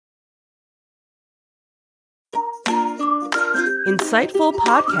Insightful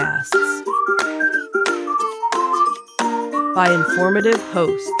podcasts by informative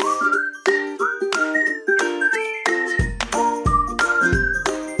hosts.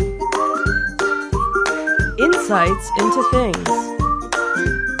 Insights into Things,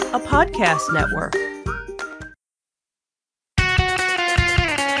 a podcast network.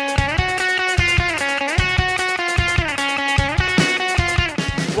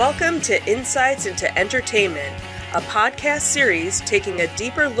 Welcome to Insights into Entertainment, a podcast series taking a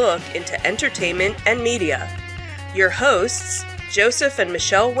deeper look into entertainment and media. Your hosts, Joseph and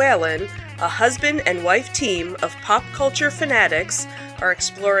Michelle Whalen, a husband and wife team of pop culture fanatics, are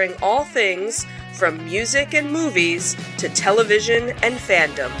exploring all things from music and movies to television and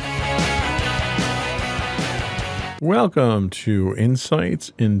fandom. Welcome to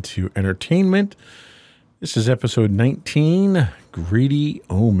Insights into Entertainment. This is episode 19, Greedy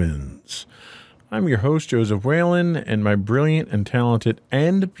Omens. I'm your host, Joseph Whalen, and my brilliant and talented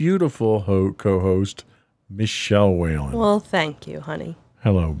and beautiful co-host, Michelle Whalen. Well, thank you, honey.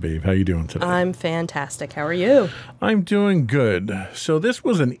 Hello, babe. How you doing today? I'm fantastic. How are you? I'm doing good. So this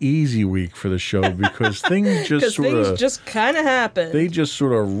was an easy week for the show because things just kind of happened. They just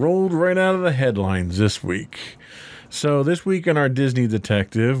sort of rolled right out of the headlines this week. So this week in our Disney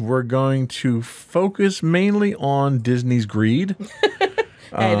Detective, we're going to focus mainly on Disney's greed.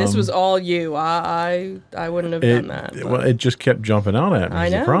 Hey, this was all you. I wouldn't have done that. But. Well, it just kept jumping out at me. I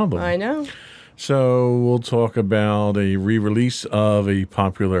know. The problem. I know. So we'll talk about a re-release of a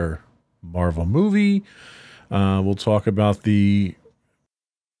popular Marvel movie. We'll talk about the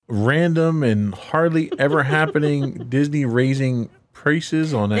random and hardly ever happening Disney raising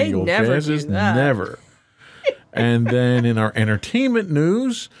prices on annual passes. Never. And then in our entertainment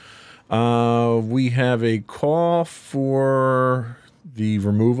news, we have a call for the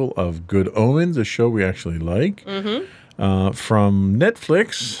removal of Good Omens, a show we actually like, from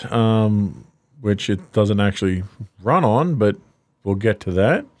Netflix, which it doesn't actually run on, but we'll get to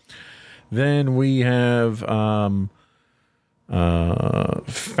that. Then we have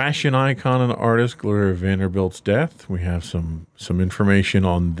fashion icon and artist Gloria Vanderbilt's death. We have some information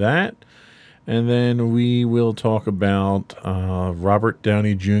on that. And then we will talk about Robert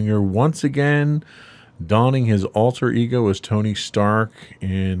Downy Jr. once again donning his alter ego as Tony Stark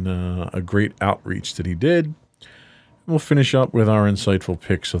in a great outreach that he did. We'll finish up with our insightful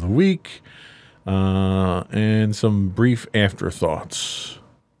picks of the week and some brief afterthoughts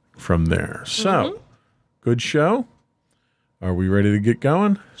from there. So, good show. Are we ready to get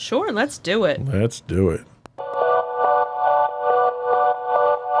going? Sure, let's do it. Let's do it.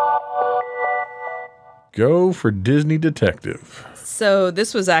 Go for Disney Detective. So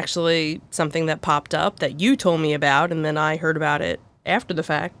this was actually something that popped up that you told me about, and then I heard about it after the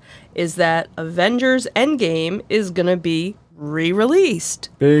fact, is that Avengers Endgame is going to be re-released.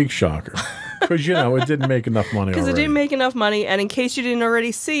 Big shocker. Because, it didn't make enough money Because it didn't make enough money, and in case you didn't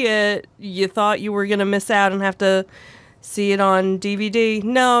already see it, you thought you were going to miss out and have to see it on DVD.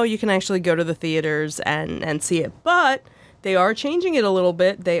 No, you can actually go to the theaters and see it. But they are changing it a little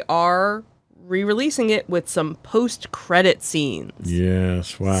bit. They are re-releasing it with some post-credit scenes.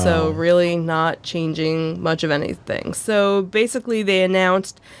 Yes, wow. So really not changing much of anything. So basically they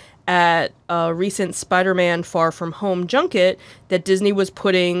announced at a recent Spider-Man Far From Home junket that Disney was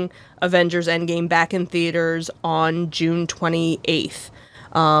putting Avengers Endgame back in theaters on June 28th.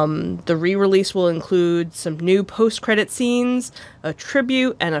 The re-release will include some new post-credit scenes, a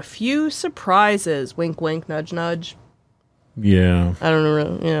tribute, and a few surprises. Wink, wink, nudge, nudge. Yeah. I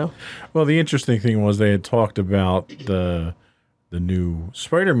don't know, Well, the interesting thing was they had talked about the new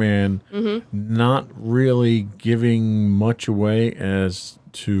Spider-Man not really giving much away as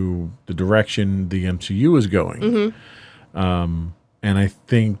to the direction the MCU is going. And I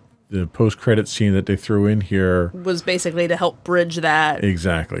think the post-credit scene that they threw in here was basically to help bridge that.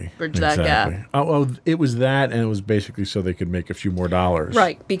 Exactly. That gap. Oh, it was that, and it was basically so they could make a few more dollars.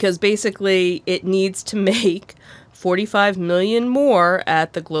 Right, because basically it needs to make $45 million more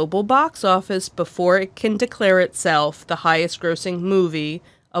at the global box office before it can declare itself the highest-grossing movie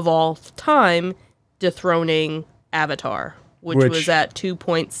of all time, dethroning Avatar, which was at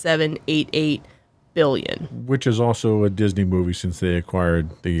 $2.788 billion. Which is also a Disney movie since they acquired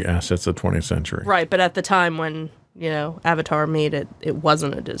the assets of 20th Century. Right, but at the time when Avatar made it, it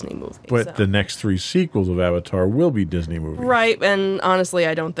wasn't a Disney movie. But the next 3 sequels of Avatar will be Disney movies. Right, and honestly,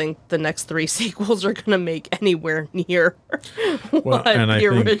 I don't think the next 3 sequels are going to make anywhere near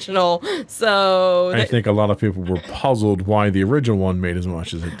the original. So I think a lot of people were puzzled why the original one made as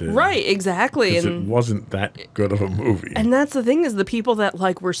much as it did. Right, exactly. And it wasn't that good of a movie. And that's the thing, is the people that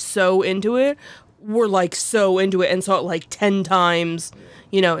were so into it were like so into it and saw it like 10 times,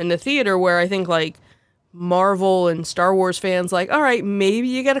 you know, in the theater, where I think like Marvel and Star Wars fans, like, all right, maybe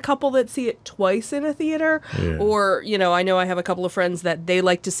you get a couple that see it twice in a theater, or, you know I have a couple of friends that they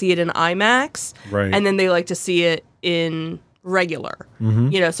like to see it in IMAX, right, and then they like to see it in regular,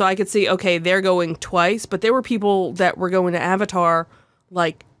 you know, so I could see, okay, they're going twice, but there were people that were going to Avatar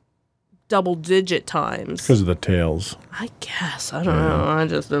like double-digit times because of the tails. I guess I don't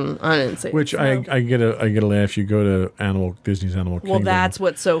know. I didn't say. Which it, so. I get a laugh. You go to Disney's Animal Kingdom. Well, that's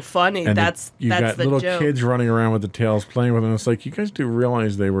what's so funny. And that's you that's got the little joke. kids running around with the tails playing with them. It's like, you guys do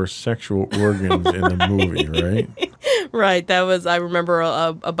realize they were sexual organs in the movie, right? Right. That was. I remember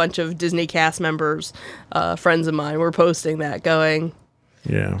a bunch of Disney cast members, friends of mine, were posting that, going,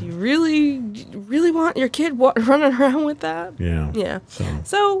 Yeah. Do you really want your kid running around with that? Yeah. Yeah. So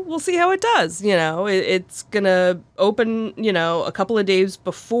So we'll see how it does. You know, it's going to open, you know, a couple of days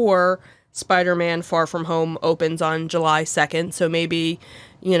before Spider-Man Far From Home opens on July 2nd. So maybe,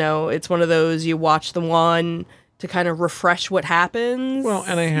 you know, it's one of those, you watch the one to kind of refresh what happens. Well,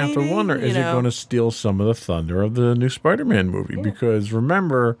 and I have to maybe, wonder, is it going to steal some of the thunder of the new Spider-Man movie? Yeah. Because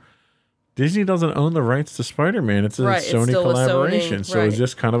remember, Disney doesn't own the rights to Spider-Man. It's a Right, it's Sony still a collaboration. Sony, So it's right.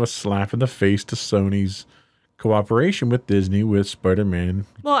 just kind of a slap in the face to Sony's cooperation with Disney with Spider-Man.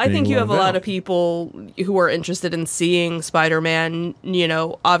 Well, I think you have a lot loaned of people who are interested in seeing Spider-Man, you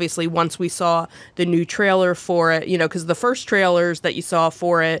know, obviously once we saw the new trailer for it, you know, because the first trailers that you saw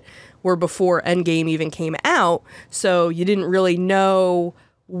for it were before Endgame even came out, so you didn't really know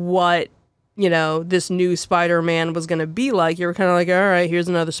what, you know, this new Spider-Man was going to be like. You were kind of like, all right, here's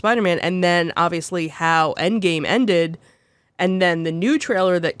another Spider-Man. And then obviously how Endgame ended, and then the new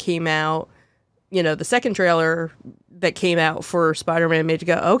trailer that came out, you know, the second trailer that came out for Spider-Man made you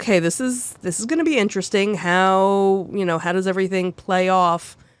go, okay, this is going to be interesting. How, you know, how does everything play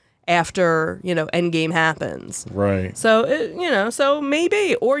off after, you know, Endgame happens? Right. So, you know, so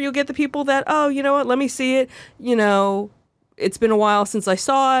maybe, or you'll get the people that, oh, you know what, let me see it, you know, it's been a while since I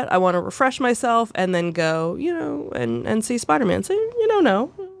saw it, I want to refresh myself, and then go, you know, and see Spider-Man. So, you don't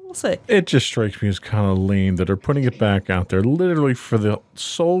know. We'll see. It just strikes me as kind of lame that they're putting it back out there literally for the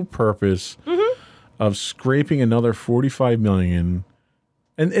sole purpose of scraping another $45 million.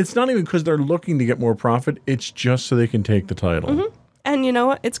 And it's not even because they're looking to get more profit. It's just so they can take the title. And you know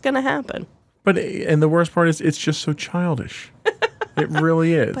what? It's going to happen. And the worst part is it's just so childish. It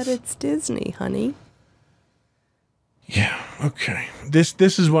really is. But it's Disney, honey. Yeah, okay. This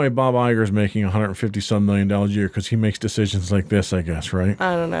is why Bob Iger's making $150-some million a year, because he makes decisions like this, I guess, right?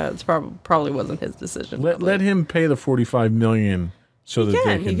 I don't know. It's probably wasn't his decision. Let him pay the $45 million so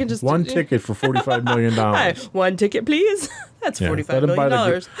that He can just one ticket for $45 million. Hi, one ticket, please. That's $45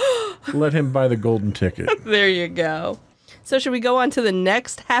 million. Let him buy the golden ticket. There you go. So should we go on to the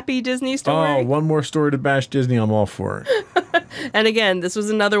next happy Disney story? Oh, one more story to bash Disney. I'm all for it. And again, this was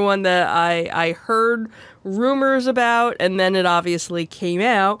another one that I heard rumors about, and then it obviously came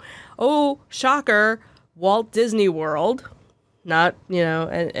out. Oh, shocker, Walt Disney World, not, you know,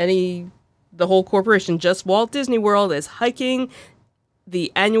 the whole corporation, just Walt Disney World is hiking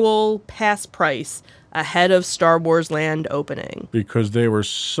the annual pass price ahead of Star Wars Land opening. Because they were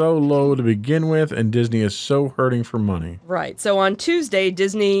so low to begin with, and Disney is so hurting for money. Right. So on Tuesday,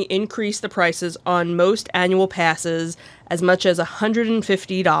 Disney increased the prices on most annual passes as much as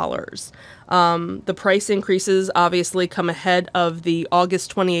 $150. The price increases obviously come ahead of the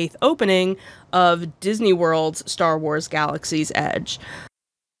August 28th opening of Disney World's Star Wars Galaxy's Edge.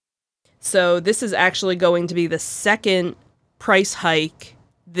 So this is actually going to be the second price hike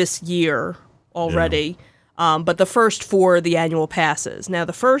this year already, but the first for the annual passes. Now,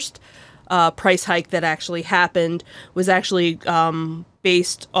 the first price hike that actually happened was actually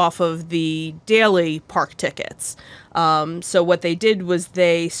based off of the daily park tickets. So what they did was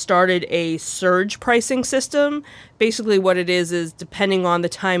they started a surge pricing system. Basically what it is depending on the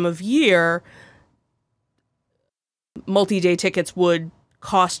time of year, multi-day tickets would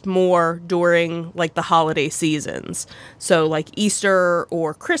cost more during like the holiday seasons. So like Easter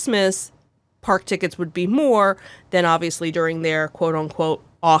or Christmas, park tickets would be more than obviously during their quote-unquote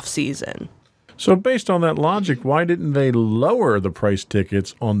off-season. So based on that logic, why didn't they lower the price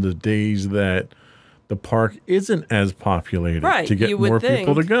tickets on the days that the park isn't as populated, right, to get more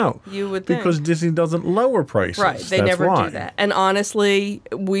people to go? You would think. Because Disney doesn't lower prices. Right, they That's never why. do that. And honestly,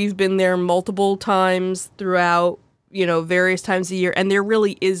 we've been there multiple times throughout, you know, various times a year, and there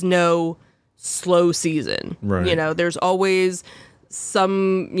really is no slow season. Right. You know, there's always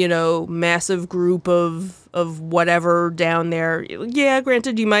some, you know, massive group of whatever down there. Yeah,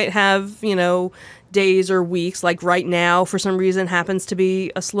 granted, you might have, you know, days or weeks, like right now, for some reason, happens to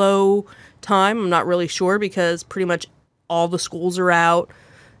be a slow time. I'm not really sure because pretty much all the schools are out,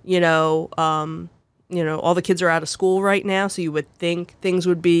 you know, all the kids are out of school right now, so you would think things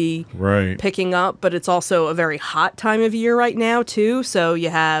would be picking up, but it's also a very hot time of year right now, too, so you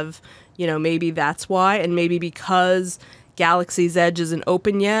have, you know, maybe that's why, and maybe because Galaxy's Edge isn't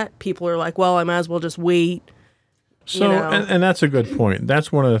open yet, people are like, well, I might as well just wait. So, you know? and that's a good point.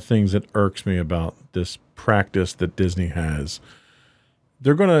 That's one of the things that irks me about this practice that Disney has.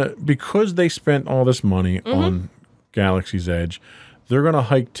 They're going to, because they spent all this money on Galaxy's Edge, they're going to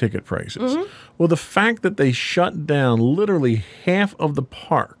hike ticket prices. Well, the fact that they shut down literally half of the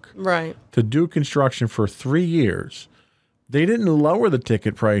park to do construction for 3 years, they didn't lower the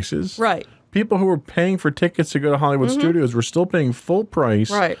ticket prices. People who were paying for tickets to go to Hollywood Studios were still paying full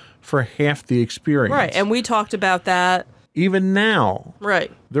price for half the experience. And we talked about that. Even now.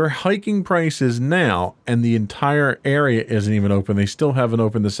 They're hiking prices now, and the entire area isn't even open. They still haven't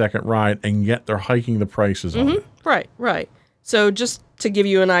opened the second ride, and yet they're hiking the prices on it. So just to give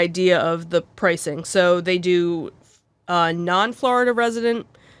you an idea of the pricing. So they do non-Florida resident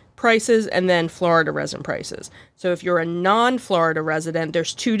prices and then Florida resident prices. So if you're a non-Florida resident,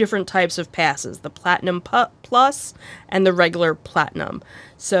 there's two different types of passes, the Platinum Plus and the regular Platinum.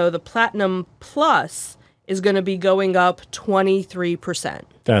 So the Platinum Plus is going to be going up 23%.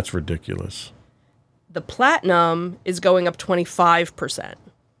 That's ridiculous. The Platinum is going up 25%.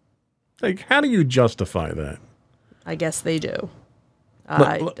 Like, how do you justify that? I guess they do.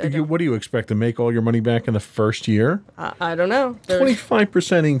 What do you expect, to make all your money back in the first year? I don't know.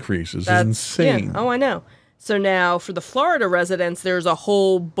 25% increases is insane. Yeah. Oh, I know. So now for the Florida residents, there's a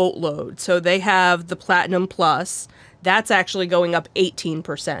whole boatload. So they have the Platinum Plus. That's actually going up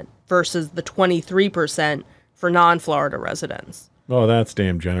 18% versus the 23% for non-Florida residents. Oh, that's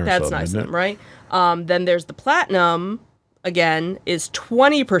damn generous. That's nice of them, right? Then there's the Platinum, again, is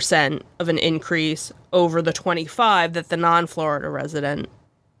 20% of an increase over the 25 that the non-Florida resident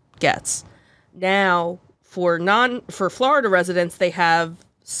gets. Now, for Florida residents, they have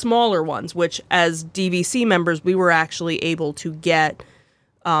smaller ones, which as DVC members, we were actually able to get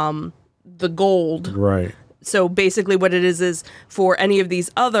the gold. So basically what it is for any of these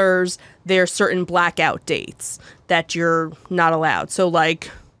others, there's certain blackout dates that you're not allowed. So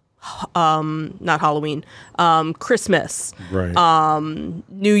like, not Halloween, Christmas,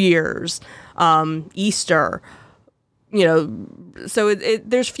 New Year's, Easter, you know, so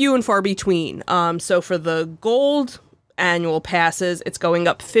there's few and far between. So for the gold annual passes, it's going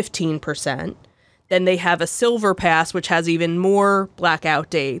up 15%. Then they have a silver pass, which has even more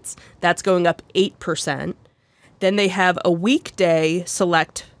blackout dates. That's going up 8%. Then they have a weekday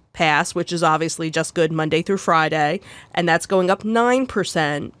select pass, which is obviously just good Monday through Friday, and that's going up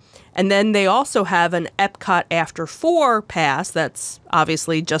 9%. And then they also have an Epcot After 4 pass that's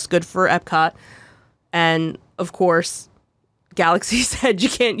obviously just good for Epcot. And, of course, Galaxy's Edge, you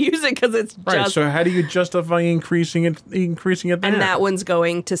can't use it because it's just... So how do you justify increasing it there? And that one's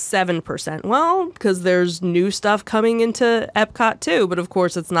going to 7%. Well, because there's new stuff coming into Epcot, too. But, of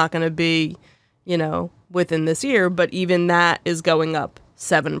course, it's not going to be, you know, within this year. But even that is going up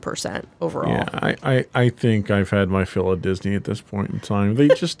 7% overall. Yeah, I think I've had my fill of Disney at this point in time.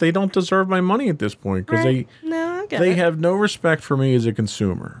 They don't deserve my money at this point because they have no respect for me as a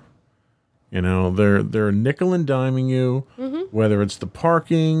consumer. You know, they're nickel and diming you, whether it's the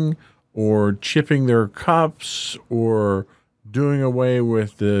parking or chipping their cups or doing away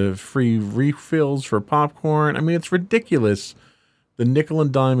with the free refills for popcorn. I mean, it's ridiculous, the nickel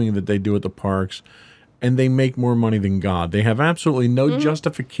and diming that they do at the parks. And they make more money than God. They have absolutely no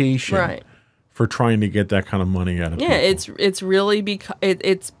justification for trying to get that kind of money out of people. Yeah, it's really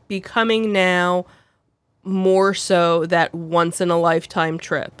it's becoming now more so that once in a lifetime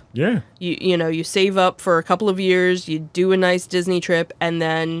trip. Yeah, you know, you save up for a couple of years, you do a nice Disney trip, and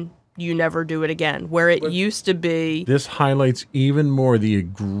then you never do it again. Where it used to be. This highlights even more the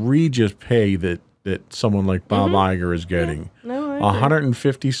egregious pay that someone like Bob Iger is getting. Yeah. No, I agree.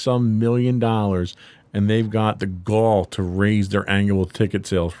 $150-some million. And they've got the gall to raise their annual ticket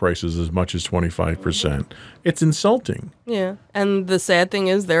sales prices as much as 25%. It's insulting. Yeah, and the sad thing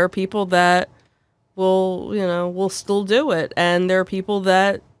is there are people that will still do it, and there are people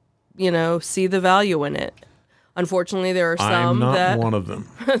that, you know, see the value in it. Unfortunately, there are some I'm not one of them.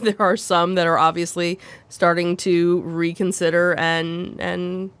 There are some that are obviously starting to reconsider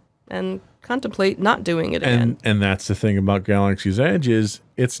and contemplate not doing it again. And that's the thing about Galaxy's Edge is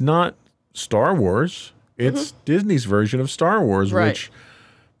it's not Star Wars. It's Disney's version of Star Wars, which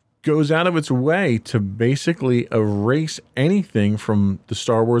goes out of its way to basically erase anything from the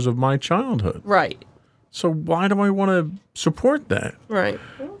Star Wars of my childhood. Right. So why do I want to support that? Right.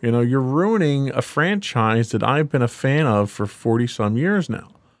 You know, you're ruining a franchise that I've been a fan of for 40-some years now.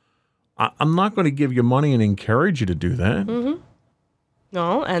 I'm not going to give you money and encourage you to do that.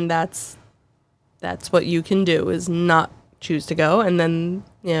 No, and that's what you can do, is not choose to go. And then,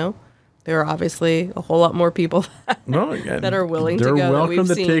 you know, there are obviously a whole lot more people that are willing to go. They're welcome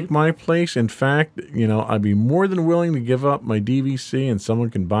to take my place. In fact, you know, I'd be more than willing to give up my DVC and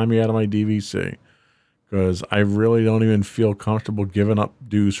someone can buy me out of my DVC. Because I really don't even feel comfortable giving up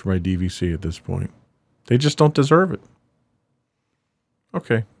dues for my DVC at this point. They just don't deserve it.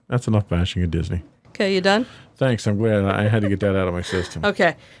 Okay, that's enough bashing of Disney. Okay, you done? Thanks. I'm glad I had to get that out of my system.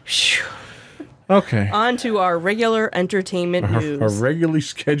 Okay. Okay. On to our regular entertainment news. Our regularly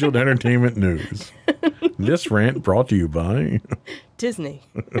scheduled entertainment news. This rant brought to you by Disney.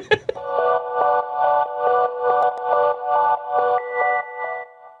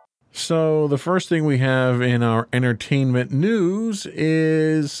 So the first thing we have in our entertainment news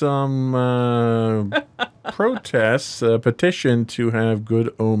is some protests, a petition to have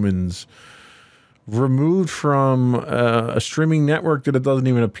Good Omens removed from a streaming network that it doesn't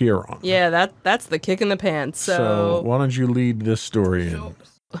even appear on. Yeah, that's the kick in the pants. So why don't you lead this story in?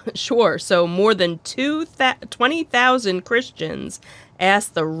 Sure. So more than 20,000 Christians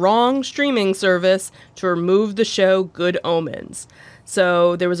asked the wrong streaming service to remove the show Good Omens.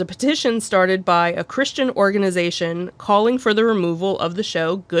 So there was a petition started by a Christian organization calling for the removal of the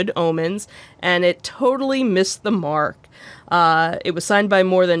show Good Omens, and it totally missed the mark. It was signed by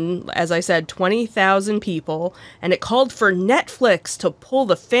more than, as I said, 20,000 people, and it called for Netflix to pull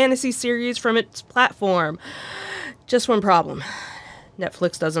the fantasy series from its platform. Just one problem.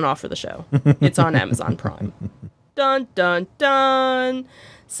 Netflix doesn't offer the show. It's on Amazon Prime. Dun, dun, dun.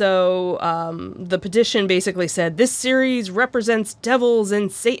 So the petition basically said, this series represents devils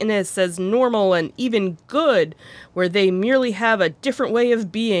and Satanists as normal and even good, where they merely have a different way of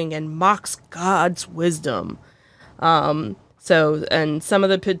being and mocks God's wisdom. And some of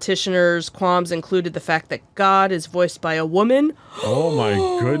the petitioners' qualms included the fact that God is voiced by a woman. Oh my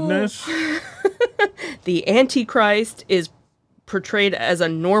goodness. The Antichrist is portrayed as a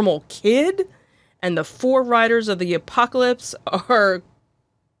normal kid, and the four riders of the apocalypse are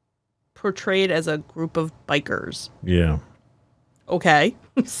portrayed as a group of bikers. Yeah. Okay.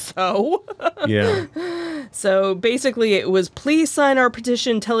 So? Yeah. So basically it was, please sign our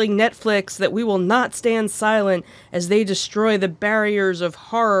petition telling Netflix that we will not stand silent as they destroy the barriers of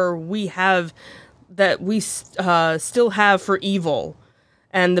horror we have, that we still have for evil.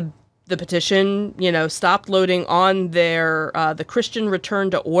 And the petition, you know, stopped loading on their the Christian Return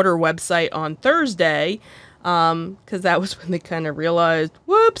to Order website on Thursday, because that was when they kind of realized,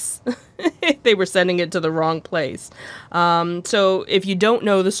 whoops, they were sending it to the wrong place. So if you don't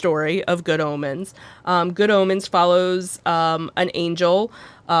know the story of Good Omens follows an angel,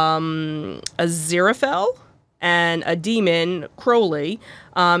 Aziraphale, and a demon, Crowley,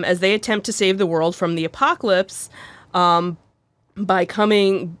 as they attempt to save the world from the apocalypse, by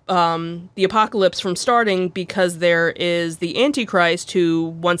coming the apocalypse from starting, because there is the Antichrist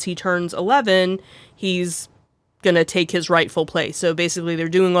who, once he turns 11, he's going to take his rightful place. So basically they're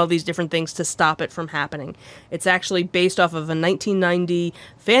doing all these different things to stop it from happening. It's actually based off of a 1990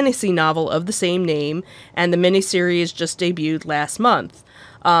 fantasy novel of the same name, and the miniseries just debuted last month.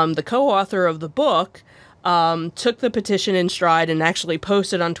 The co-author of the book took the petition in stride and actually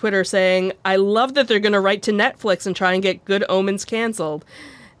posted on Twitter saying, I love that they're going to write to Netflix and try and get Good Omens canceled.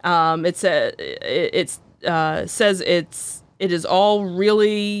 It says it is all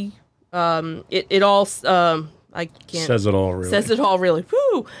really, it all, I can't. Says it all really. Says it all really.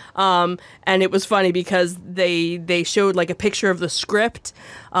 Woo! And it was funny because they showed like a picture of the script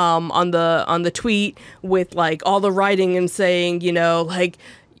on the tweet with like all the writing and saying, you know, like,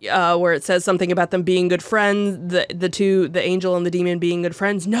 where it says something about them being good friends, the angel and the demon being good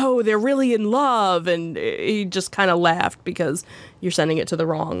friends. No, they're really in love, and he just kind of laughed because you're sending it to the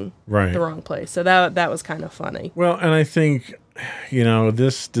wrong place. So that was kind of funny. Well, and I think, you know,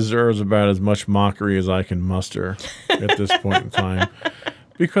 this deserves about as much mockery as I can muster at this point in time,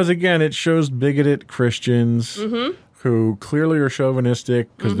 because again, it shows bigoted Christians who clearly are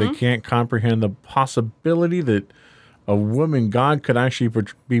chauvinistic because they can't comprehend the possibility that a woman, God could actually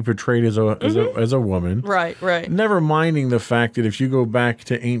be portrayed as a woman. Right. Never minding the fact that if you go back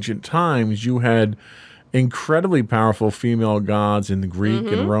to ancient times, you had incredibly powerful female gods in the Greek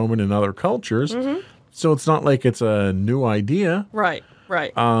and Roman and other cultures. So it's not like it's a new idea. Right.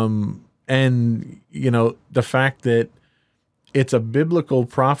 And And, you know, the fact that it's a biblical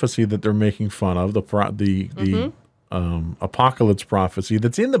prophecy that they're making fun of, the apocalypse prophecy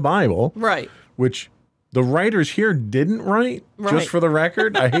that's in the Bible. Right. Which the writers here didn't write, just for the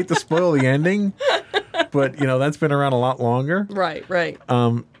record. I hate to spoil the ending, but, you know, that's been around a lot longer. Right, right.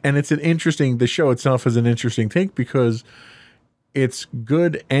 And it's the show itself is an interesting take because it's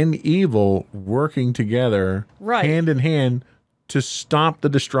good and evil working together, hand in hand, to stop the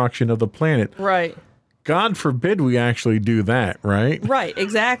destruction of the planet. Right. God forbid we actually do that, right? Right,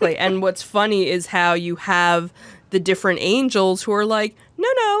 exactly. And what's funny is how you have the different angels who are like,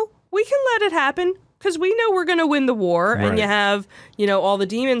 no, we can let it happen because we know we're going to win the war. Right. And you have, you know, all the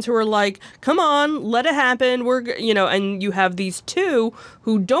demons who are like, come on, let it happen. And you have these two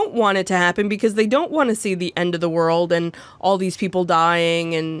who don't want it to happen because they don't want to see the end of the world and all these people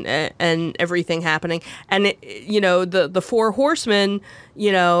dying and everything happening. And, the four horsemen,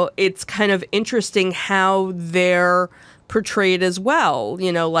 you know, it's kind of interesting how they're portrayed as well,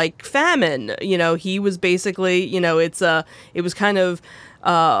 you know, like famine, you know, he was basically, you know, it was kind of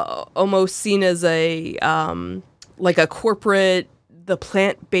almost seen as a like a corporate, the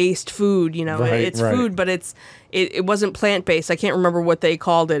plant-based food, you know, it's food, but it wasn't plant-based. I can't remember what they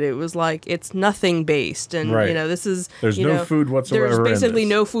called it. It was like, it's nothing based. And, you know, there's no food whatsoever. There's basically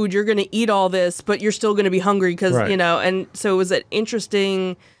no food. You're going to eat all this, but you're still going to be hungry because, you know, and so it was an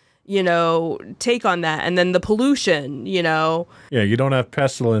interesting, you know, take on that. And then the pollution, you know. Yeah, you don't have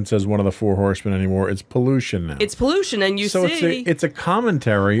pestilence as one of the four horsemen anymore. It's pollution now. It's pollution, and it's a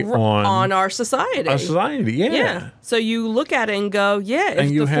commentary on our society. Our society, yeah. So you look at it and go, if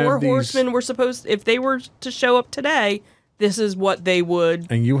the four horsemen were if they were to show up today, this is what they would.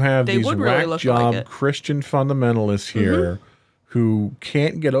 And you have these whack job Christian fundamentalists here who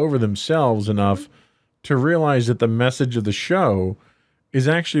can't get over themselves enough to realize that the message of the show is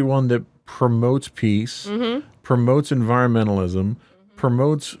actually one that promotes peace, promotes environmentalism,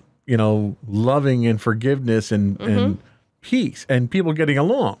 promotes, you know, loving and forgiveness and peace and people getting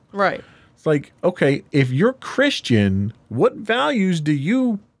along. Right. It's like, okay, if you're Christian, what values do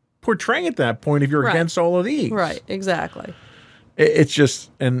you portray at that point if you're against all of these? Right, exactly. It's just,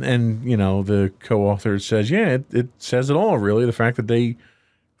 and you know, the co-author says, it says it all, really. The fact that they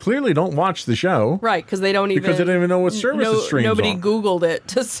clearly don't watch the show. Right, because they don't even know what service it streams nobody on. Googled it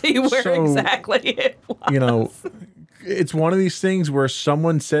to see where exactly it was. You know, it's one of these things where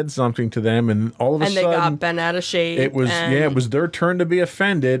someone said something to them and all of a sudden... And they got bent out of shape. It was their turn to be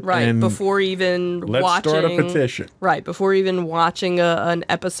offended. Right, and before even let's start a petition. Right, before even watching an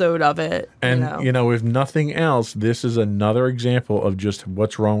episode of it. And, you know, if nothing else, this is another example of just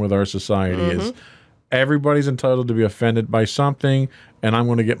what's wrong with our society is everybody's entitled to be offended by something, and I'm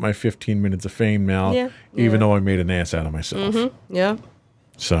going to get my 15 minutes of fame now, even though I made an ass out of myself. Yeah.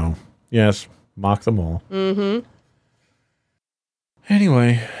 So, yes, mock them all.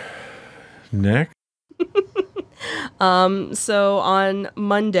 Anyway, next. So on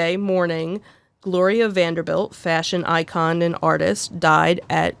Monday morning, Gloria Vanderbilt, fashion icon and artist, died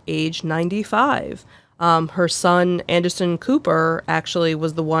at age 95. Her son, Anderson Cooper, actually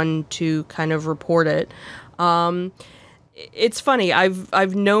was the one to kind of report it. It's funny.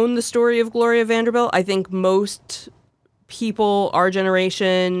 I've known the story of Gloria Vanderbilt. I think most people, our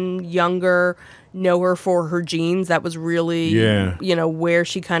generation, younger, know her for her jeans. That was really, you know, where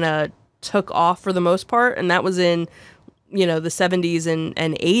she kind of took off for the most part. And that was in, you know, the 70s and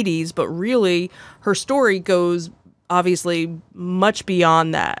 80s. But really, her story goes obviously much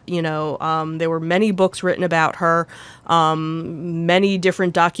beyond that. You know, there were many books written about her, many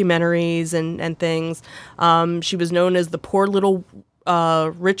different documentaries and things. She was known as the poor little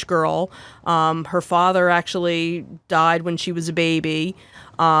rich girl. Her father actually died when she was a baby,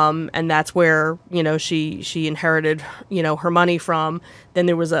 and that's where, you know, she inherited, you know, her money from. Then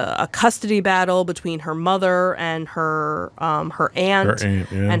there was a custody battle between her mother and her aunt.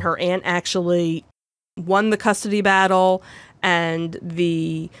 And her aunt actually won the custody battle, and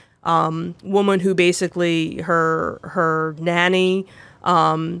the woman who basically her nanny,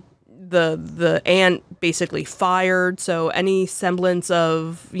 the aunt basically fired. So any semblance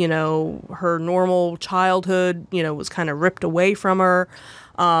of, you know, her normal childhood, you know, was kind of ripped away from her.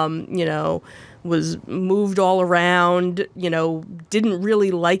 You know, was moved all around, you know, didn't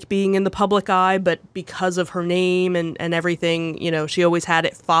really like being in the public eye, but because of her name and everything, you know, she always had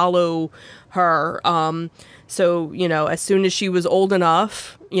it follow her. So, you know, as soon as she was old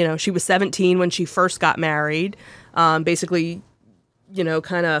enough, you know, she was 17 when she first got married, basically, you know,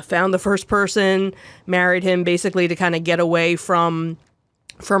 kind of found the first person, married him basically to kind of get away from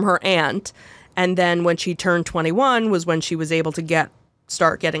her aunt. And then when she turned 21 was when she was able to get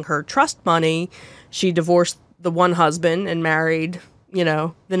start getting her trust money, she divorced the one husband and married, you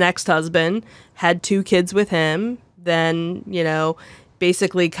know, the next husband, had 2 kids with him, then, you know,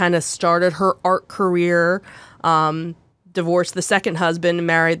 basically kind of started her art career, divorced the second husband,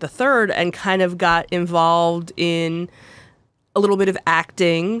 married the third, and kind of got involved in a little bit of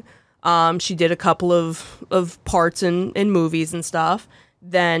acting. She did a couple of parts in movies and stuff,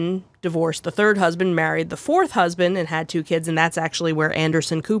 then divorced the third husband, married the fourth husband, and had 2 kids, and that's actually where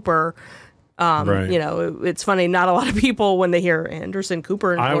Anderson Cooper... right. You know, it's funny. Not a lot of people, when they hear Anderson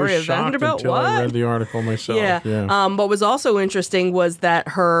Cooper and Gloria Vanderbilt, until I read the article myself. Yeah. What was also interesting was that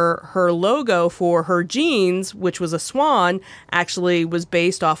her logo for her jeans, which was a swan, actually was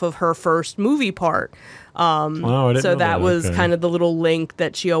based off of her first movie part. I didn't know So that was okay. kind of the little link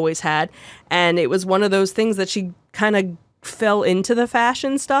that she always had, and it was one of those things that she kind of fell into the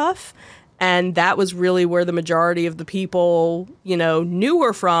fashion stuff. And that was really where the majority of the people, you know, knew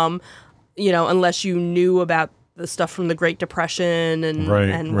her from. You know, unless you knew about the stuff from the Great Depression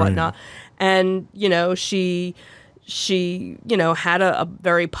and whatnot. And, you know, she you know, had a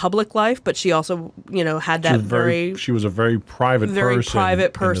very public life, but she also, you know, had that she was a very private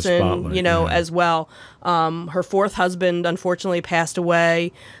person, you know, as well. Her fourth husband, unfortunately, passed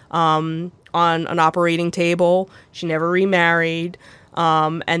away on an operating table. She never remarried.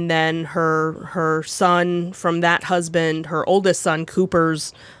 And then her son from that husband, her oldest son,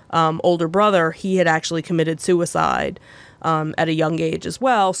 Cooper's older brother, he had actually committed suicide at a young age as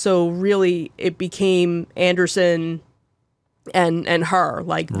well. So really, it became Anderson and her.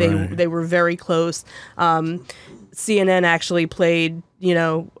 Like they were very close. CNN actually played, you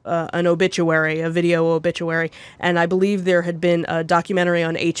know, an obituary, a video obituary, and I believe there had been a documentary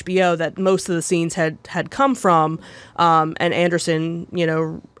on HBO that most of the scenes had come from, and Anderson, you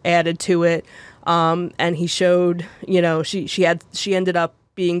know, added to it, and he showed, you know, she ended up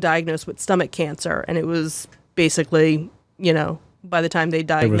being diagnosed with stomach cancer, and it was basically, you know, by the time they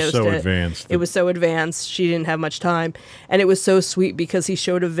diagnosed it was so advanced, she didn't have much time. And it was so sweet because he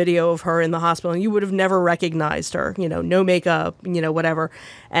showed a video of her in the hospital, and you would have never recognized her, you know, no makeup, you know, whatever.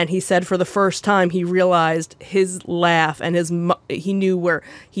 And he said for the first time he realized his laugh and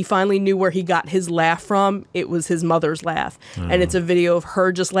he finally knew where he got his laugh from. It was his mother's laugh. And it's a video of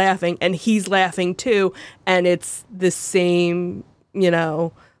her just laughing, and he's laughing too, and it's the same, you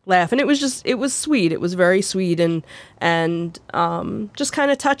know, laugh. And it was sweet. It was very sweet and just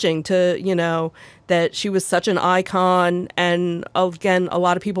kind of touching to, you know, that she was such an icon. And again, a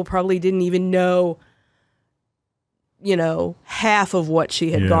lot of people probably didn't even know, you know, half of what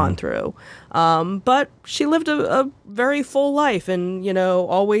she had gone through. But she lived a very full life, and, you know,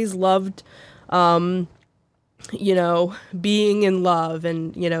 always loved, you know, being in love.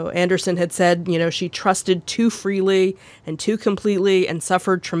 And, you know, Anderson had said, you know, she trusted too freely and too completely and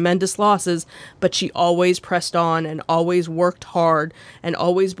suffered tremendous losses, but she always pressed on and always worked hard and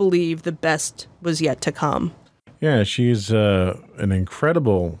always believed the best was yet to come. Yeah, she's an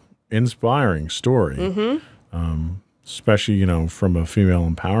incredible, inspiring story, especially, you know, from a female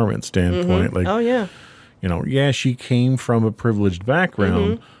empowerment standpoint. Like, you know, she came from a privileged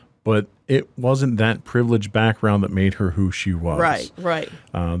background, but it wasn't that privileged background that made her who she was. Right.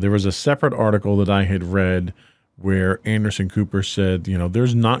 There was a separate article that I had read where Anderson Cooper said, you know,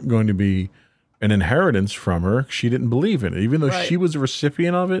 there's not going to be an inheritance from her. She didn't believe in it. Even though she was a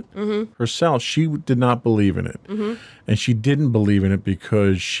recipient of it herself, she did not believe in it. And she didn't believe in it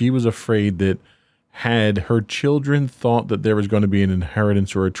because she was afraid that had her children thought that there was going to be an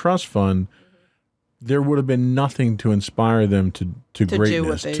inheritance or a trust fund, there would have been nothing to inspire them to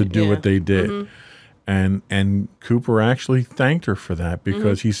greatness, to do what they did. And Cooper actually thanked her for that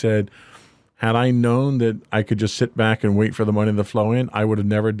because he said, had I known that I could just sit back and wait for the money to flow in, I would have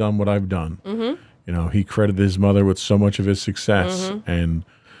never done what I've done. You know, he credited his mother with so much of his success. And,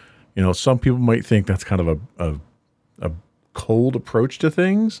 you know, some people might think that's kind of a cold approach to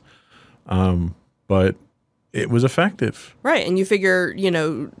things, but it was effective. Right. And you figure, you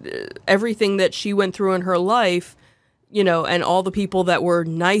know, everything that she went through in her life, you know, and all the people that were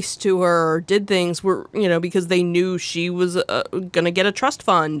nice to her or did things were, you know, because they knew she was going to get a trust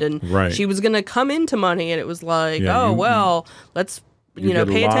fund and she was going to come into money. And it was like, let's, you know,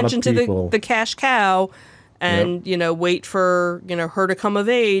 pay attention to the cash cow and, you know, wait for, you know, her to come of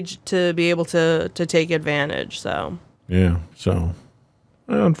age to be able to take advantage. So, yeah. So,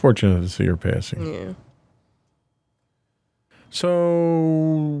 unfortunate to see her passing. Yeah.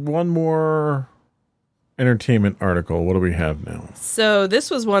 So, one more entertainment article. What do we have now? So,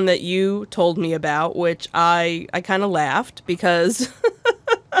 this was one that you told me about, which I kind of laughed because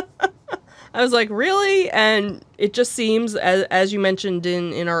I was like, really? And it just seems, as you mentioned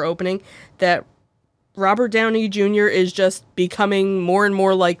in our opening, that Robert Downy Jr. is just becoming more and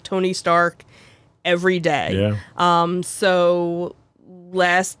more like Tony Stark every day. Yeah. So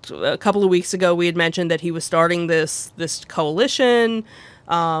a couple of weeks ago, we had mentioned that he was starting this coalition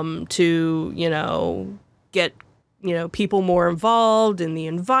to, get, people more involved in the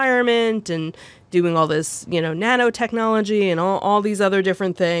environment and doing all this, nanotechnology and all these other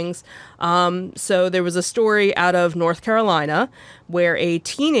different things. So there was a story out of North Carolina where a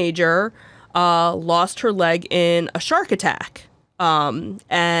teenager lost her leg in a shark attack.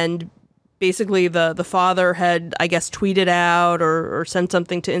 And basically the father had, I guess, tweeted out or sent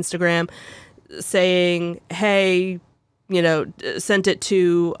something to Instagram saying, hey, sent it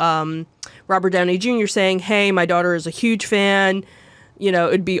to Robert Downy Jr. saying, hey, my daughter is a huge fan.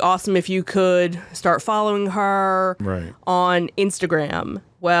 It'd be awesome if you could start following her on Instagram.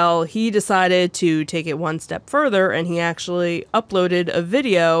 Well, he decided to take it one step further, and he actually uploaded a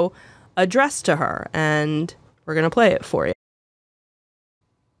video addressed to her, and we're going to play it for you.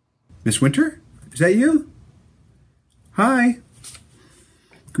 Miss Winter? Is that you? Hi.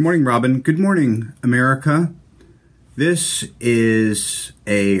 Good morning, Robin. Good morning, America. This is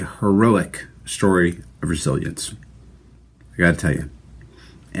a heroic story of resilience. I gotta tell you.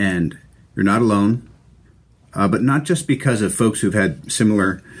 And you're not alone, but not just because of folks who've had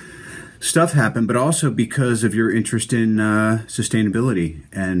similar stuff happen, but also because of your interest in sustainability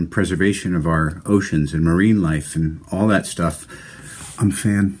and preservation of our oceans and marine life and all that stuff. I'm a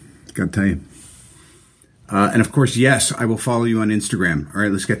fan, gotta tell you. And of course, yes, I will follow you on Instagram. All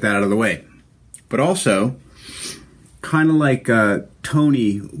right, let's get that out of the way. But also, kind of like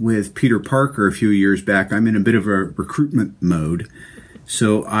Tony with Peter Parker a few years back, I'm in a bit of a recruitment mode.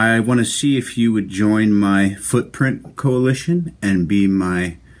 So I want to see if you would join my Footprint Coalition and be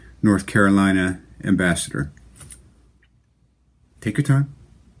my North Carolina ambassador. Take your time.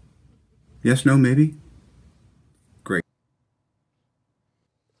 Yes, no, maybe? Great.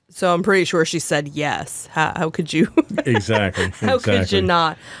 So I'm pretty sure she said yes. How could you? Exactly. How could you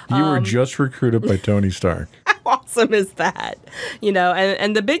not? You were just recruited by Tony Stark. How awesome is that?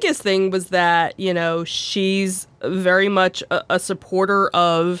 And the biggest thing was that, she's very much a supporter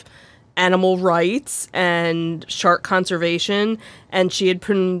of animal rights and shark conservation. And she had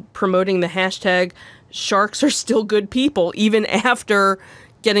been promoting the hashtag sharks are still good people, even after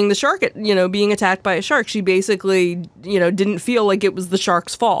getting the shark, being attacked by a shark. She basically, didn't feel like it was the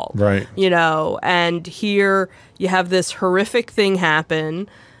shark's fault. Right. And here you have this horrific thing happen.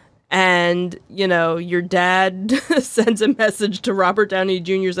 And, your dad sends a message to Robert Downy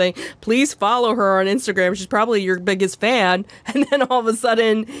Jr. saying, please follow her on Instagram. She's probably your biggest fan. And then all of a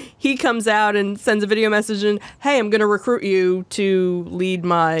sudden he comes out and sends a video message and, hey, I'm going to recruit you to lead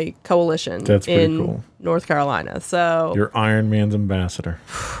my coalition. That's pretty cool. North Carolina. So you're Iron Man's ambassador.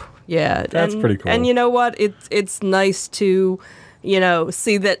 Yeah. That's pretty cool. And you know what? It's nice to,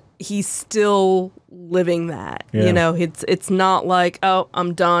 see that he's still living that. Yeah. It's not like, oh,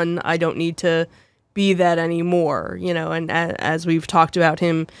 I'm done, I don't need to be that anymore. And as we've talked about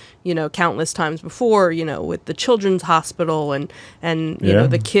him, countless times before, with the children's hospital and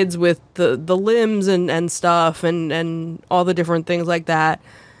the kids with the limbs and stuff and all the different things like that.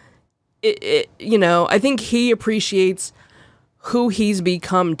 I think he appreciates who he's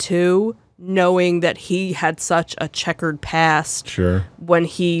become too, knowing that he had such a checkered past. Sure. When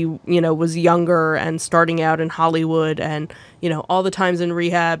he, was younger and starting out in Hollywood and, all the times in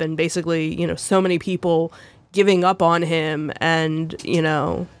rehab and basically, so many people giving up on him and,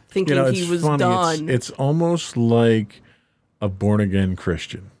 thinking he was done. It's almost like a born-again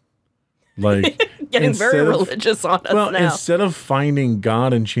Christian. Like getting very religious on us now. Well, instead of finding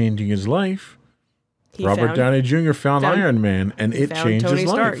God and changing his life, Robert Downey Jr. found Iron Man, and it changed his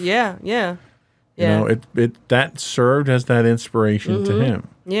life. Yeah. That served as that inspiration to him.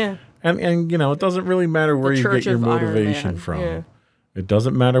 Yeah. And it doesn't really matter where you get your motivation from. Yeah. It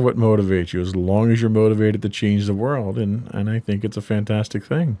doesn't matter what motivates you, as long as you're motivated to change the world, and I think it's a fantastic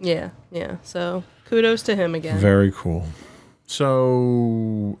thing. Yeah. So kudos to him again. Very cool.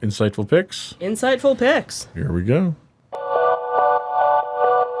 So, insightful picks? Insightful picks. Here we go.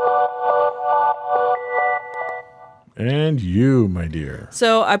 And you, my dear.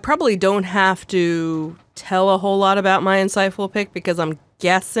 So I probably don't have to tell a whole lot about my insightful pick because I'm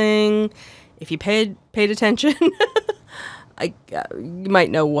guessing if you paid attention, you might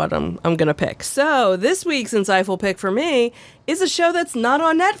know what I'm gonna pick. So this week's insightful pick for me is a show that's not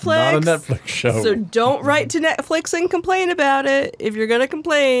on Netflix. Not a Netflix show. So don't write to Netflix and complain about it. If you're gonna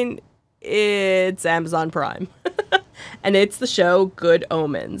complain, it's Amazon Prime. and it's the show Good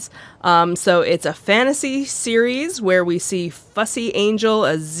Omens. So it's a fantasy series where we see fussy angel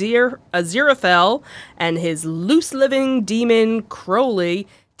Aziraphale and his loose-living demon Crowley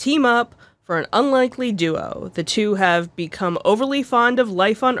team up for an unlikely duo. The two have become overly fond of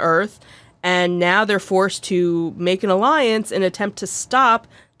life on Earth, and now they're forced to make an alliance in an attempt to stop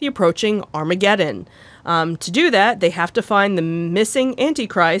the approaching Armageddon. To do that, they have to find the missing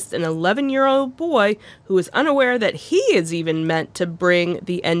Antichrist, an 11-year-old boy who is unaware that he is even meant to bring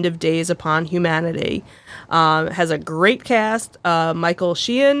the end of days upon humanity. Has a great cast: Michael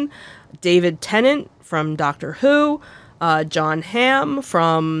Sheehan, David Tennant from Doctor Who, John Hamm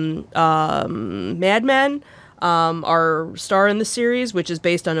from Mad Men, our star in the series, which is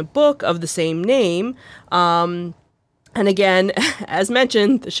based on a book of the same name. And again, as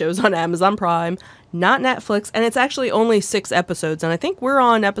mentioned, the show's on Amazon Prime, not Netflix, and it's actually only 6 episodes, and I think we're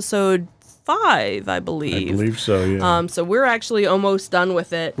on episode 5, I believe. I believe so, yeah. So we're actually almost done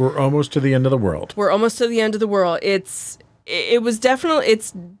with it. We're almost to the end of the world. We're almost to the end of the world. It's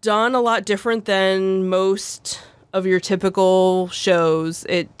done a lot different than most of your typical shows.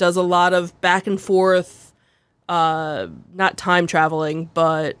 It does a lot of back and forth, not time traveling,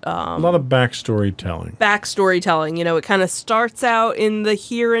 but a lot of backstory telling. You know, it kind of starts out in the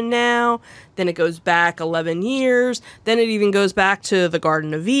here and now, then it goes back 11 years, then it even goes back to the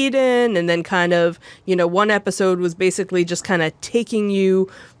Garden of Eden, and then kind of, you know, one episode was basically just kind of taking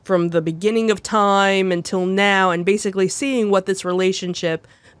you from the beginning of time until now, and basically seeing what this relationship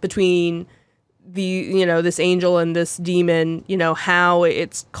between this angel and this demon, you know, how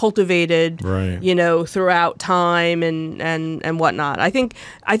it's cultivated, right, you know, throughout time and whatnot. I think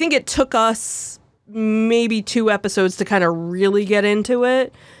it took us maybe 2 episodes to kind of really get into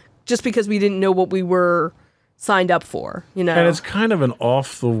it, just because we didn't know what we were signed up for, you know. And it's kind of an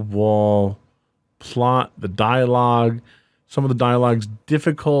off-the-wall plot. The dialogue, some of the dialogue's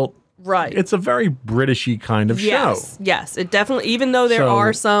difficult. Right. It's a very Britishy kind of show. Yes, it definitely, even though there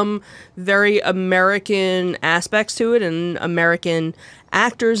are some very American aspects to it and American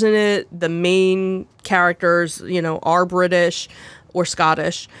actors in it, the main characters, you know, are British or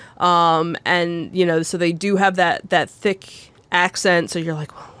Scottish. And, you know, so they do have that thick accent, so you're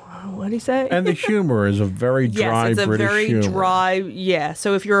like, what did he say? And the humor is a very dry it's a British very humor. Dry, yeah.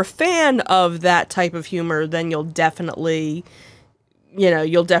 So if you're a fan of that type of humor, then you'll definitely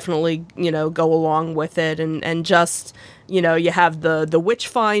go along with it, and just, you know, you have the witch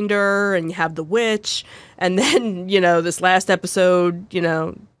finder and you have the witch, and then, you know, this last episode, you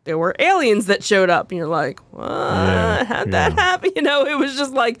know, there were aliens that showed up, and you're like, what? How'd that happen? You know, it was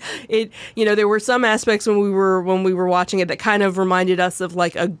just like it. You know, there were some aspects when we were watching it that kind of reminded us of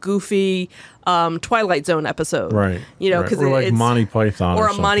like a goofy Twilight Zone episode, right? You know, because right. Or like Monty Python, or a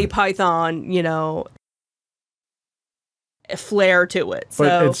something. Monty Python, you know, flair to it. But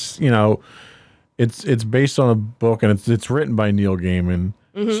so it's, you know, it's based on a book, and it's written by Neil Gaiman,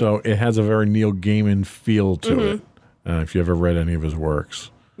 so it has a very Neil Gaiman feel to it. If you ever read any of his works.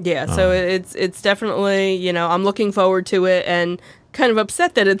 Yeah, so it's definitely, you know, I'm looking forward to it, and kind of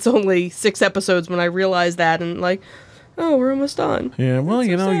upset that it's only 6 episodes when I realized that, and like, oh, we're almost done. Yeah, well, That's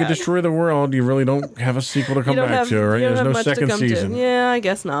you so know, sad. you destroy the world, you really don't have a sequel to come back to, right? There's no second season. Yeah, I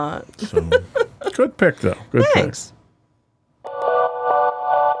guess not. So, good pick, though. Good Thanks. pick.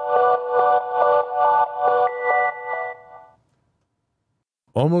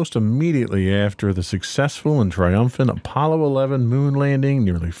 Almost immediately after the successful and triumphant Apollo 11 moon landing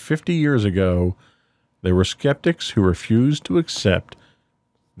nearly 50 years ago, there were skeptics who refused to accept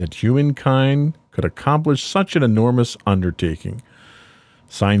that humankind could accomplish such an enormous undertaking,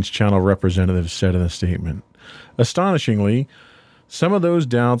 Science Channel representatives said in a statement. Astonishingly, some of those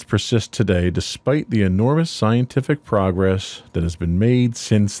doubts persist today despite the enormous scientific progress that has been made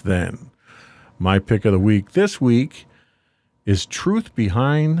since then. My pick of the week this week is Truth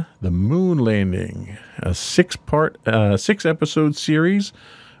Behind the Moon Landing, a 6-episode series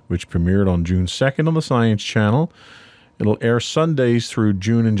which premiered on June 2nd on the Science Channel. It'll air Sundays through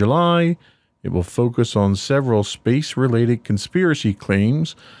June and July. It will focus on several space-related conspiracy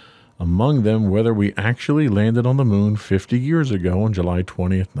claims, among them whether we actually landed on the moon 50 years ago on July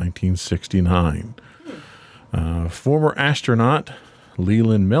 20th, 1969. Former astronaut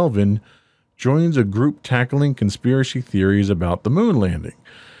Leland Melvin joins a group tackling conspiracy theories about the moon landing.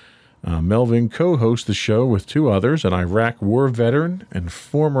 Melvin co-hosts the show with 2 others, an Iraq war veteran and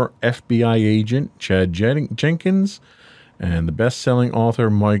former FBI agent Chad Jenkins, and the best-selling author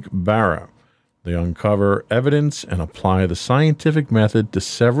Mike Barra. They uncover evidence and apply the scientific method to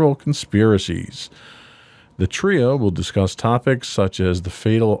several conspiracies. The trio will discuss topics such as the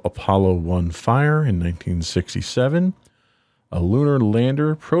fatal Apollo 1 fire in 1967, a lunar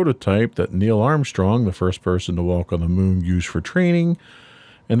lander prototype that Neil Armstrong, the first person to walk on the moon, used for training,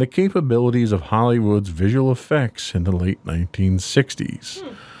 and the capabilities of Hollywood's visual effects in the late 1960s.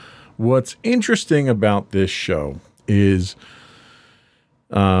 What's interesting about this show is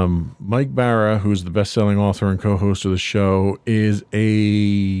Mike Barra, who's the best-selling author and co-host of the show, is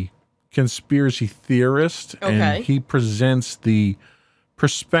a conspiracy theorist, and he presents the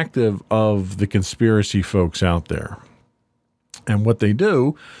perspective of the conspiracy folks out there. And what they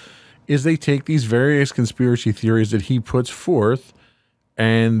do is they take these various conspiracy theories that he puts forth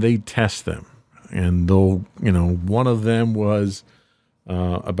and they test them. And they'll, one of them was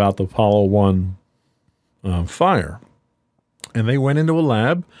about the Apollo 1 fire. And they went into a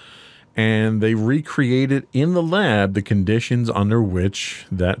lab and they recreated in the lab the conditions under which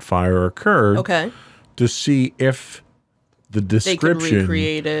that fire occurred to see if the description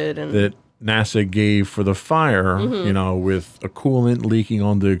that NASA gave for the fire, with a coolant leaking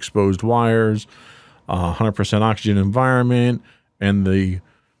onto exposed wires, 100% oxygen environment, and the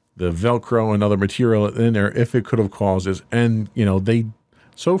Velcro and other material in there, if it could have caused this. And,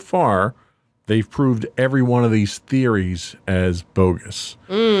 so far, they've proved every one of these theories as bogus.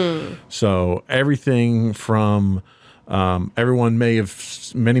 So everything from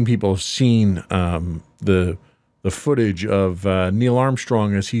many people have seen the footage of Neil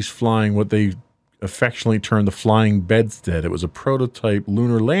Armstrong as he's flying what they affectionately termed the flying bedstead. It was a prototype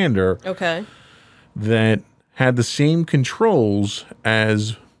lunar lander that had the same controls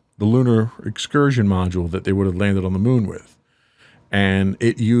as the lunar excursion module that they would have landed on the moon with. And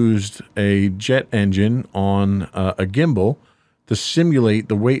it used a jet engine on a gimbal to simulate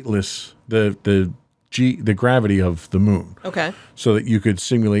the weightless, the gravity of the moon. So that you could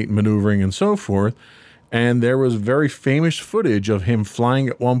simulate maneuvering and so forth. And there was very famous footage of him flying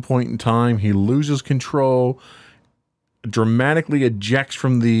at one point in time. He loses control, dramatically ejects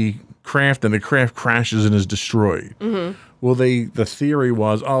from the craft, and the craft crashes and is destroyed. Well, the theory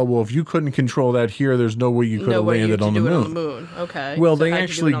was, if you couldn't control that here, there's no way you could have landed on the moon. Well, they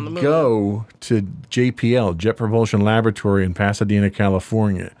actually go to JPL, Jet Propulsion Laboratory in Pasadena,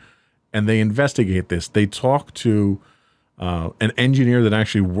 California, and they investigate this. They talk to an engineer that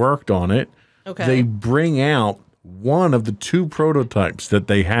actually worked on it. They bring out one of the two prototypes that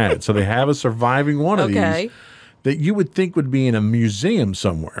they had. So they have a surviving one of these that you would think would be in a museum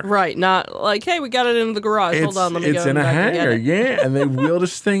somewhere. Right, not like, hey, we got it in the garage. Hold on, let me go. It's in a hangar, and they wheel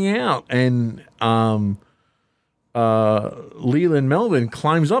this thing out. And Leland Melvin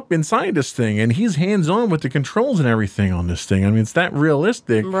climbs up inside this thing, and he's hands-on with the controls and everything on this thing. I mean, it's that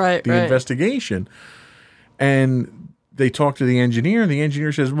realistic, the investigation. And they talk to the engineer, and the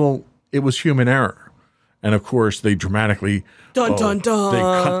engineer says, well, it was human error. And of course, they dramatically they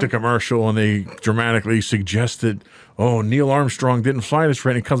cut the commercial and they dramatically suggested, Neil Armstrong didn't fly this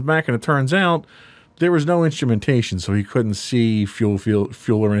right. And it comes back and it turns out there was no instrumentation, so he couldn't see fuel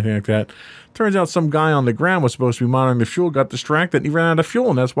or anything like that. Turns out some guy on the ground was supposed to be monitoring the fuel, got distracted, and he ran out of fuel,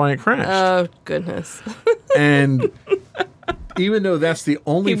 and that's why it crashed. Oh, goodness. And even though that's the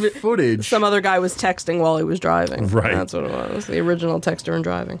only footage... Some other guy was texting while he was driving. Right. That's what it was. The original texter and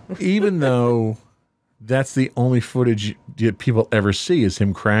driving. Even though that's the only footage people ever see is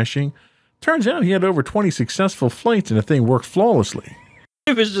him crashing, turns out he had over 20 successful flights and the thing worked flawlessly.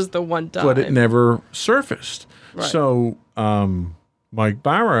 It was just the one time. But it never surfaced. Right. So Mike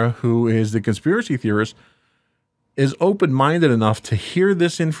Barra, who is the conspiracy theorist, is open-minded enough to hear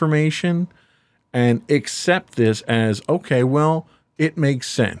this information and accept this as, okay, well, it makes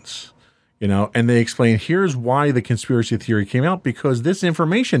sense, and they explain, here's why the conspiracy theory came out, because this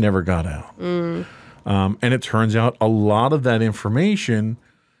information never got out. And it turns out a lot of that information,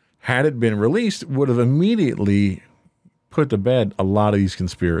 had it been released, would have immediately put to bed a lot of these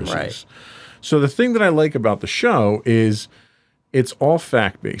conspiracies. Right. So the thing that I like about the show is it's all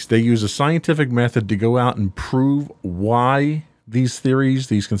fact-based. They use a scientific method to go out and prove why these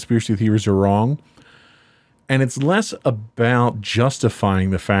conspiracy theories are wrong. And it's less about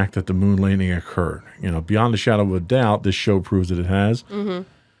justifying the fact that the moon landing occurred. Beyond a shadow of a doubt, this show proves that it has.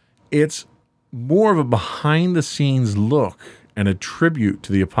 It's more of a behind-the-scenes look and a tribute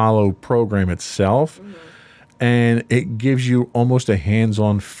to the Apollo program itself. And it gives you almost a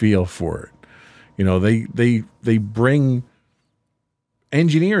hands-on feel for it. They bring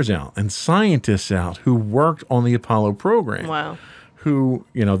engineers out and scientists out who worked on the Apollo program. Wow. Who,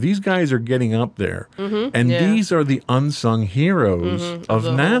 these guys are getting up there. And these are the unsung heroes of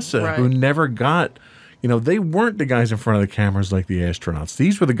NASA who never got, they weren't the guys in front of the cameras like the astronauts.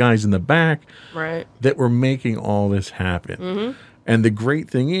 These were the guys in the back that were making all this happen. And the great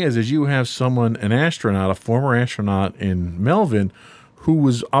thing is you have someone, an astronaut, a former astronaut in Melvin, who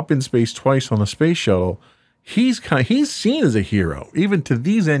was up in space twice on a space shuttle. He's seen as a hero, even to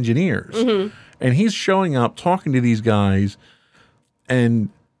these engineers. And he's showing up, talking to these guys, and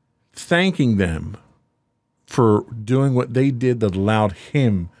thanking them for doing what they did that allowed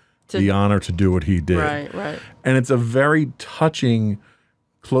him the honor to do what he did. Right. And it's a very touching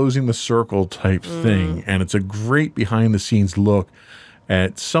closing the circle type thing. And it's a great behind the scenes look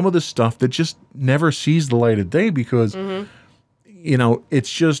at some of the stuff that just never sees the light of day because, you know,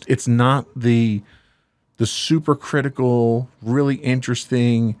 it's not the super critical, really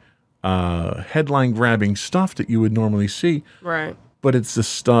interesting, headline grabbing stuff that you would normally see. Right. But it's the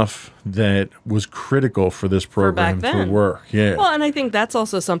stuff that was critical for this program to work. Yeah. Well, and I think that's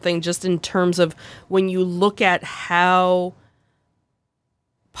also something just in terms of when you look at how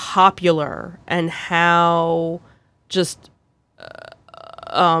popular and how just,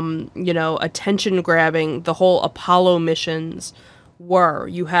 you know, attention grabbing the whole Apollo missions were.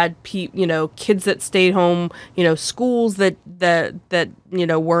 You had you know, kids that stayed home, you know, schools that you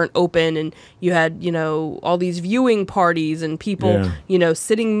know weren't open, and you had, you know, all these viewing parties and people you know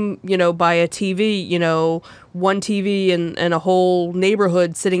sitting, you know, by a TV, you know, one TV and a whole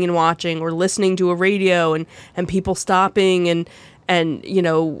neighborhood sitting and watching or listening to a radio, and people stopping and you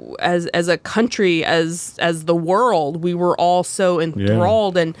know, as a country, as the world, we were all so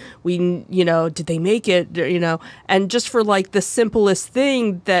enthralled, and we, you know, did they make it, you know, and just for like the simplest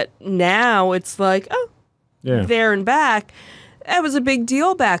thing that now it's like, oh, there and back, that was a big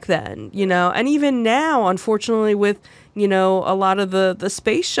deal back then, you know, and even now, unfortunately, with, you know, a lot of the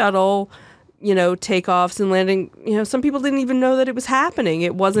space shuttle, you know, takeoffs and landing, you know, some people didn't even know that it was happening.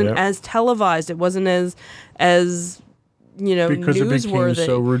 It wasn't as televised. It wasn't as you know, because newsworthy. It became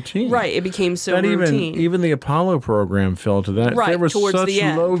so routine. Right, it became so routine. Even the Apollo program fell to that. Right, there was towards such the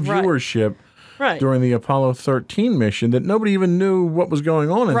end. low viewership during the Apollo 13 mission that nobody even knew what was going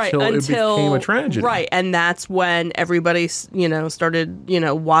on until it became a tragedy. Right, and that's when everybody, you know, started, you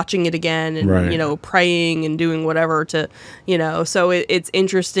know, watching it again and, you know, praying and doing whatever to, you know, so it's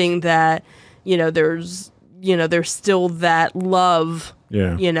interesting that, you know, there's still that love,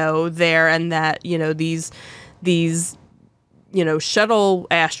 you know, there, and that, you know, these you know, shuttle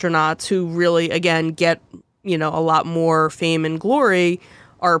astronauts who really, again, get, you know, a lot more fame and glory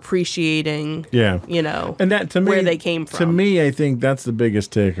are appreciating, you know, and that, to me, where they came from. To me, I think that's the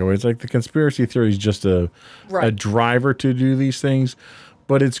biggest takeaway. It's like the conspiracy theory is just a driver to do these things,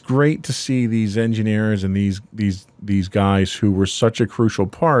 but it's great to see these engineers and these guys who were such a crucial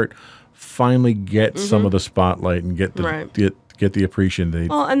part finally get some of the spotlight and get the appreciation they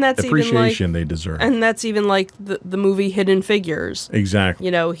deserve. And that's even like the movie Hidden Figures. Exactly.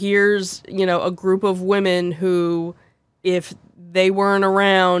 You know, here's, you know, a group of women who, if they weren't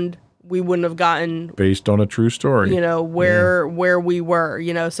around, we wouldn't have gotten, based on a true story, you know, where we were,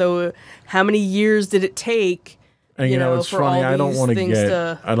 you know. So how many years did it take? And you know, it's funny, I don't want to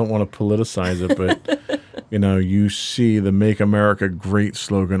politicize it, but you know, you see the Make America Great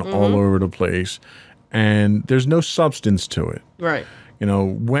slogan all over the place, and there's no substance to it. Right. You know,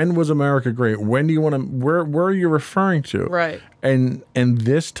 when was America great? When do you want to, where are you referring to? Right. And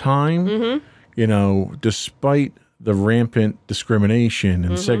this time, you know, despite the rampant discrimination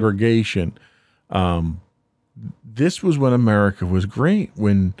and segregation, this was when America was great,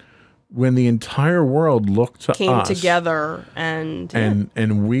 when the entire world looked to us, came together,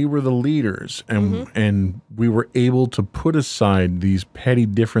 and we were the leaders, and we were able to put aside these petty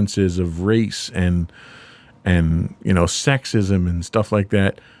differences of race and you know, sexism and stuff like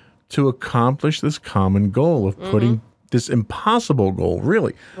that to accomplish this common goal of putting this impossible goal,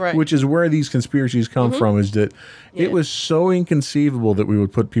 really, which is where these conspiracies come from, is that it was so inconceivable that we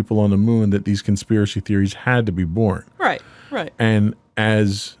would put people on the moon that these conspiracy theories had to be born. Right. And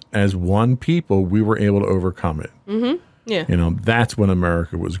as one people, we were able to overcome it. Yeah. You know, that's when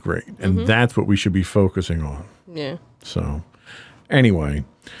America was great. And that's what we should be focusing on. Yeah. So, anyway,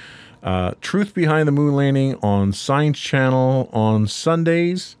 Truth Behind the Moon Landing on Science Channel on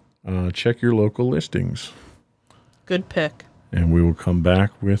Sundays. Check your local listings. Good pick. And we will come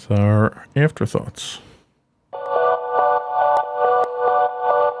back with our afterthoughts.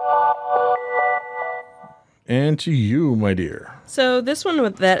 And to you, my dear. So this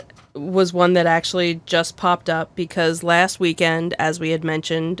one was one that actually just popped up because last weekend, as we had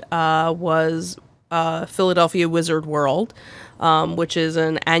mentioned, was Philadelphia Wizard World, which is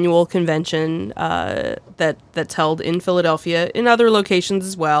an annual convention that's held in Philadelphia, in other locations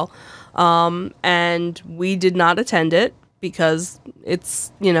as well. And we did not attend it because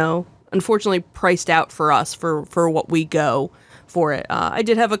it's, you know, unfortunately priced out for us for what we go for it. I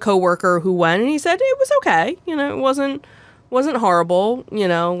did have a coworker who went, and he said it was okay. You know, it wasn't horrible. You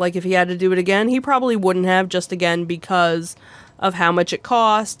know, like if he had to do it again, he probably wouldn't have, just again because of how much it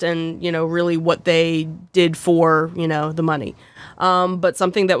cost and, you know, really what they did for, you know, the money. But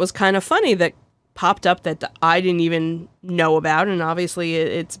something that was kind of funny that popped up that I didn't even know about, and obviously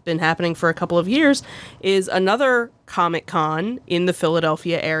it's been happening for a couple of years, is another Comic-Con in the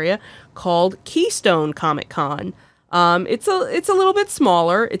Philadelphia area called Keystone Comic-Con. It's a little bit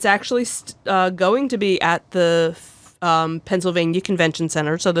smaller. It's actually going to be at the Pennsylvania Convention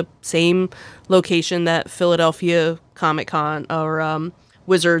Center, so the same location that Philadelphia Comic-Con or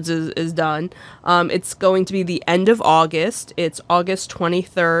Wizards is done. It's going to be the end of August. It's August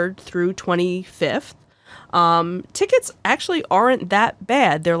 23rd through 25th. Tickets actually aren't that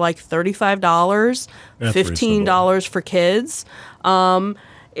bad. They're like $35, $15 for kids.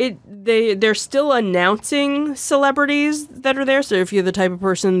 They're still announcing celebrities that are there. So if you're the type of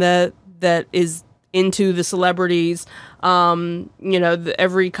person that is into the celebrities, you know,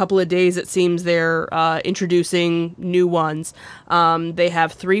 every couple of days it seems they're introducing new ones. They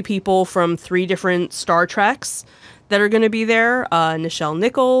have 3 people from 3 different Star Treks that are going to be there. Nichelle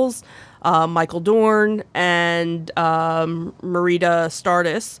Nichols, Michael Dorn, and Marita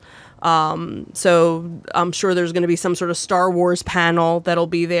Stardust. So I'm sure there's going to be some sort of Star Wars panel that'll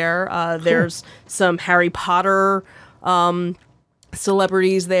be there. Cool. There's some Harry Potter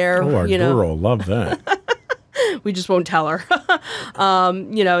celebrities there. Oh, our girl, love that. We just won't tell her.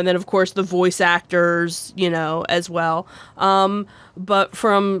 You know, and then of course the voice actors, you know, as well. But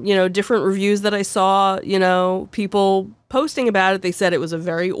from, you know, different reviews that I saw, you know, people posting about it, they said it was a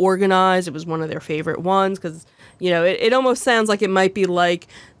very organized, it was one of their favorite ones, because, you know, it almost sounds like it might be like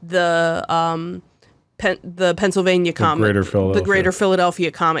the Pennsylvania the Greater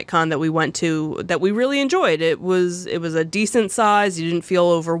Philadelphia Comic Con that we went to, that we really enjoyed. It was a decent size. You didn't feel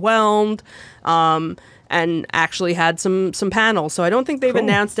overwhelmed, and actually had some panels. So I don't think they've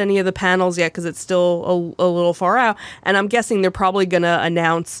announced any of the panels yet because it's still a little far out. And I'm guessing they're probably going to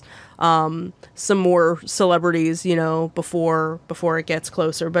announce some more celebrities, you know, before it gets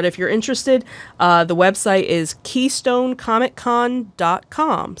closer. But if you're interested, the website is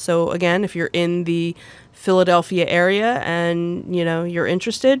KeystoneComicCon.com. So again, if you're in the Philadelphia area and, you know, you're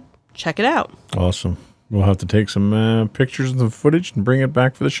interested, check it out. Awesome. We'll have to take some pictures of the footage and bring it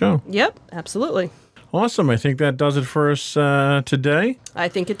back for the show. Yep, absolutely. Awesome. I think that does it for us today. I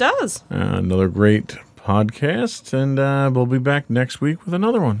think it does. Another great podcast, and we'll be back next week with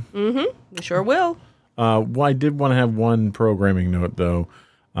another one. Mm-hmm. We sure will. Well, I did want to have one programming note, though.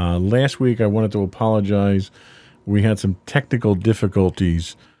 Last week, I wanted to apologize. We had some technical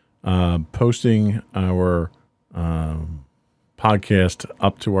difficulties posting our podcast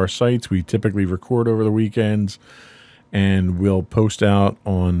up to our sites. We typically record over the weekends, and we'll post out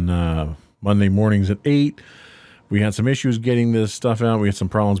on Monday mornings at 8. We had some issues getting this stuff out. We had some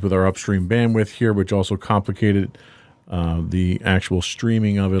problems with our upstream bandwidth here, which also complicated the actual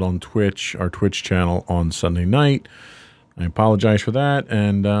streaming of it on Twitch, our Twitch channel on Sunday night. I apologize for that,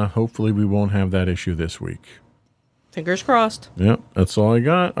 and hopefully we won't have that issue this week. Fingers crossed. Yep, that's all I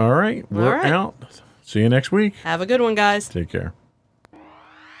got. All right, we're out. See you next week. Have a good one, guys. Take care.